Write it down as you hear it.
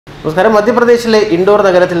നമസ്കാരം. മധ്യപ്രദേശിലെ ഇൻഡോർ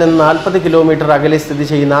നഗരത്തിൽ നിന്ന് 40 കിലോമീറ്റർ അകലെ സ്ഥിതി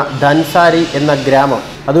ചെയ്യുന്ന ധൻസാരി എന്ന ഗ്രാമം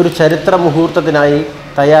അതൊരു ചരിത്ര മുഹൂർത്തത്തിനായി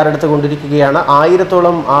തയ്യാറെടുത്തുകൊണ്ടിരിക്കുകയാണ്.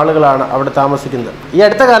 1000-ഓളം ആളുകളാണ് അവിടെ താമസിക്കുന്നത്. ഈ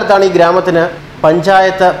അടുത്ത കാലത്താണ് ഈ ഗ്രാമത്തിന്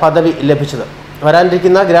പഞ്ചായത്ത് പദവി ലഭിച്ചത്.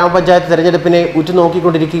 വരാനിരിക്കുന്ന ഗ്രാമപഞ്ചായത്ത് തെരഞ്ഞെടുപ്പിനെ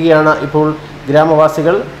ഉറ്റുനോക്കിക്കൊണ്ടിരിക്കുകയാണ് ഇപ്പോൾ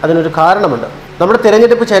ഗ്രാമവാസികൾ. അതിനൊരു കാരണമുണ്ട്. നമ്മുടെ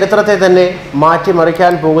തിരഞ്ഞെടുപ്പ് ചരിത്രത്തെ തന്നെ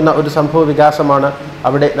മാറ്റിമറിക്കാൻ പോകുന്ന ഒരു സംഭവ വികാസമാണ്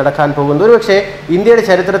അവിടെ നടക്കാൻ പോകുന്നത്. ഒരുപക്ഷെ ഇന്ത്യയുടെ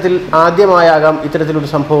ചരിത്രത്തിൽ ആദ്യമായാകാം ഇത്തരത്തിലൊരു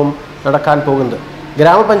സംഭവം നടക്കാൻ പോകുന്നത്.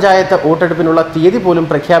 ഗ്രാമപഞ്ചായത്ത് വോട്ടെടുപ്പിനുള്ള തീയതി പോലും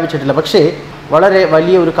പ്രഖ്യാപിച്ചിട്ടില്ല. പക്ഷേ വളരെ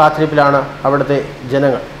വലിയ ഒരു കാത്തിരിപ്പിലാണ് അവിടുത്തെ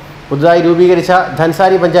ജനങ്ങൾ. പുതുതായി രൂപീകരിച്ച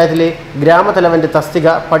ധൻസാരി പഞ്ചായത്തിലെ ഗ്രാമതലവൻ്റെ തസ്തിക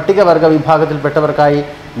പട്ടികവർഗ വിഭാഗത്തിൽപ്പെട്ടവർക്കായി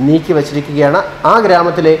നീക്കി വച്ചിരിക്കുകയാണ്. ആ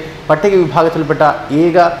ഗ്രാമത്തിലെ പട്ടിക വിഭാഗത്തിൽപ്പെട്ട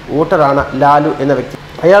ഏക വോട്ടറാണ് ലാലു എന്ന വ്യക്തി.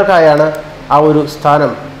 അയാൾക്കായാണ് ആ ഒരു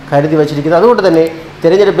സ്ഥാനം കരുതി വച്ചിരിക്കുന്നത്. അതുകൊണ്ട് തന്നെ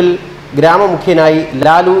തിരഞ്ഞെടുപ്പിൽ ഗ്രാമമുഖ്യനായി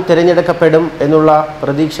ലാലു തിരഞ്ഞെടുക്കപ്പെടും എന്നുള്ള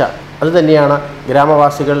പ്രതീക്ഷ അതുതന്നെയാണ്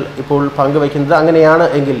ഗ്രാമവാസികൾ ഇപ്പോൾ പങ്കുവയ്ക്കുന്നത്. അങ്ങനെയാണ്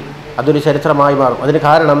എങ്കിൽ അതൊരു ചരിത്രമായി മാറും. അതിന്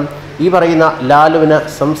കാരണം ഈ പറയുന്ന ലാലുവിന്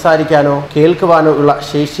സംസാരിക്കാനോ കേൾക്കുവാനോ ഉള്ള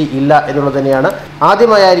ശേഷി ഇല്ല എന്നുള്ളത് തന്നെയാണ്.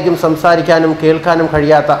 ആദ്യമായായിരിക്കും സംസാരിക്കാനും കേൾക്കാനും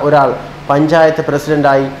കഴിയാത്ത ഒരാൾ പഞ്ചായത്ത്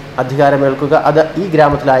പ്രസിഡന്റായി അധികാരമേൽക്കുക. അത് ഈ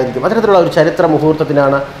ഗ്രാമത്തിലായിരിക്കും. അത്തരത്തിലുള്ള ഒരു ചരിത്ര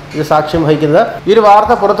മുഹൂർത്തത്തിനാണ് ഇത് സാക്ഷ്യം വഹിക്കുന്നത്. ഈ ഒരു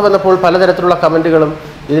വാർത്ത പുറത്തു വന്നപ്പോൾ പലതരത്തിലുള്ള കമൻറ്റുകളും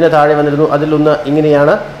ഇതിന് താഴെ വന്നിരുന്നു. അതിലൊന്ന്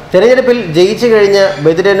ഇങ്ങനെയാണ്: തെരഞ്ഞെടുപ്പിൽ ജയിച്ചു കഴിഞ്ഞ്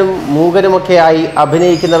ബധിരനും മൂകനുമൊക്കെയായി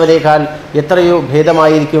അഭിനയിക്കുന്നവരേക്കാൾ എത്രയോ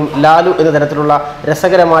ഭേദമായിരിക്കും ലാലു എന്ന തരത്തിലുള്ള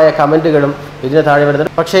രസകരമായ കമൻറ്റുകളും ഇതിന് താഴെ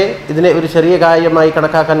വരുന്നുണ്ട്. പക്ഷേ ഇതിനെ ഒരു ചെറിയ കാര്യമായി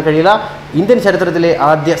കണക്കാക്കാൻ കഴിയില്ല. ഇന്ത്യൻ ചരിത്രത്തിലെ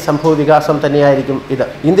ആദ്യ സംഭവ വികാസം തന്നെയായിരിക്കും ഇത്.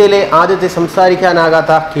 ഇന്ത്യയിലെ ആദ്യത്തെ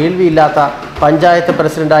സംസാരിക്കാനാകാത്ത കേൾവിയില്ലാത്ത പഞ്ചായത്ത്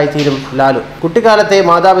പ്രസിഡന്റായി തീരും ലാലു. കുട്ടിക്കാലത്തെ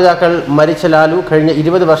മാതാപിതാക്കൾ മരിച്ച ലാലു കഴിഞ്ഞ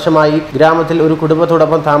 20 വർഷമായി ഗ്രാമത്തിൽ ഒരു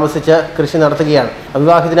കുടുംബത്തോടൊപ്പം താമസിച്ച് കൃഷി നടത്തുകയാണ്.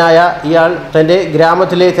 അവിവാഹിതനായ ഇയാൾ തന്റെ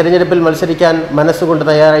ഗ്രാമത്തിലെ തെരഞ്ഞെടുപ്പിൽ മത്സരിക്കാൻ മനസ്സുകൊണ്ട്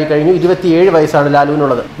തയ്യാറായി കഴിഞ്ഞു. 27 വയസ്സാണ്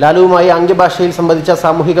ലാലുവിനുള്ളത്. ലാലുവുമായി ആംഗ്യഭാഷയിൽ സംബന്ധിച്ച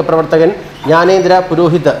സാമൂഹിക പ്രവർത്തകൻ ജ്ഞാനേന്ദ്ര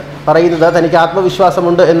പുരോഹിത് പറയുന്നത് തനിക്ക്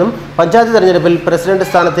ആത്മവിശ്വാസമുണ്ട് എന്നും പഞ്ചായത്ത് തെരഞ്ഞെടുപ്പിൽ പ്രസിഡന്റ്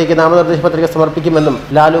സ്ഥാനത്തേക്ക് നാമനിർദ്ദേശ പത്രിക സമർപ്പിക്കുമെന്നും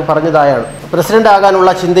ലാലു പറഞ്ഞതായാണ്. പ്രസിഡന്റ് ആകാനുള്ള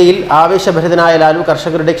ചിന്തയിൽ ആവേശഭരിതനായ ലാലു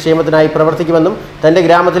കർഷകരുടെ ക്ഷേമത്തിനായി പ്രവർത്തിക്കുമെന്നും തന്റെ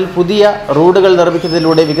ഗ്രാമത്തിൽ പുതിയ റോഡുകൾ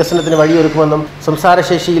നിർമ്മിക്കുന്നതിലൂടെ വികസനത്തിന് വഴിയൊരുക്കുമെന്നും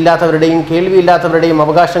സംസാരശേഷിയില്ലാത്തവരുടെയും കേൾവിയില്ലാത്തവരുടെയും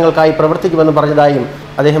അവകാശങ്ങൾക്കായി പ്രവർത്തിക്കുമെന്നും പറഞ്ഞതായും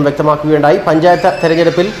അദ്ദേഹം വ്യക്തമാക്കുകയുണ്ടായി. പഞ്ചായത്ത്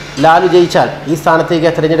തെരഞ്ഞെടുപ്പിൽ ലാലു ജയിച്ചാൽ ഈ സ്ഥാനത്തേക്ക്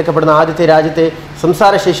തിരഞ്ഞെടുക്കപ്പെടുന്ന ആദ്യത്തെ രാജ്യത്തെ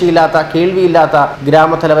സംസാരശേഷിയില്ലാത്ത കേൾവിയില്ലാത്ത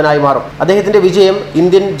ഗ്രാമത്തലവനായി മാറും. അദ്ദേഹത്തിന്റെ വിജയം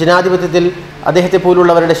ഇന്ത്യൻ ജനാധിപത്യത്തിൽ അദ്ദേഹത്തെ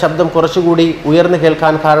പോലുള്ളവരുടെ ശബ്ദം കുറച്ചുകൂടി ഉയർന്നു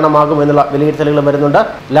കേൾക്കാൻ കാരണമാകുമെന്നുള്ള വിലയിരുത്തലുകൾ വരുന്നുണ്ട്.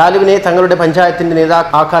 ലാലുവിനെ തങ്ങളുടെ പഞ്ചായത്തിന്റെ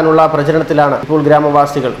നേതാക്കാനുള്ള പ്രചരണത്തിലാണ് ഇപ്പോൾ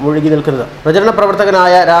ഗ്രാമവാസികൾ മുഴുകി നിൽക്കുന്നത്. പ്രചരണ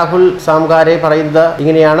പ്രവർത്തകനായ രാഹുൽ സാംഗാരെ പറയുന്നത്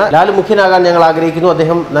ഇങ്ങനെയാണ്: ലാലു മുഖ്യനാകാൻ ഞങ്ങൾ ആഗ്രഹിക്കുന്നു.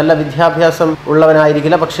 അദ്ദേഹം നല്ല വിദ്യാഭ്യാസം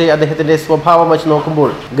ഉള്ളവനായിരിക്കില്ല. പക്ഷേ അദ്ദേഹത്തിന്റെ സ്വഭാവം വെച്ച്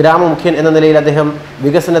നോക്കുമ്പോൾ ഗ്രാമമുഖ്യൻ എന്ന നിലയിൽ അദ്ദേഹം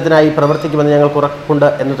വികസനത്തിനായി പ്രവർത്തിക്കുമെന്ന് ഞങ്ങൾക്ക് ഉറപ്പുണ്ട്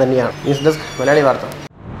എന്ന് തന്നെയാണ്. ന്യൂസ് ഡെസ്ക് മലയാളി വാർത്ത.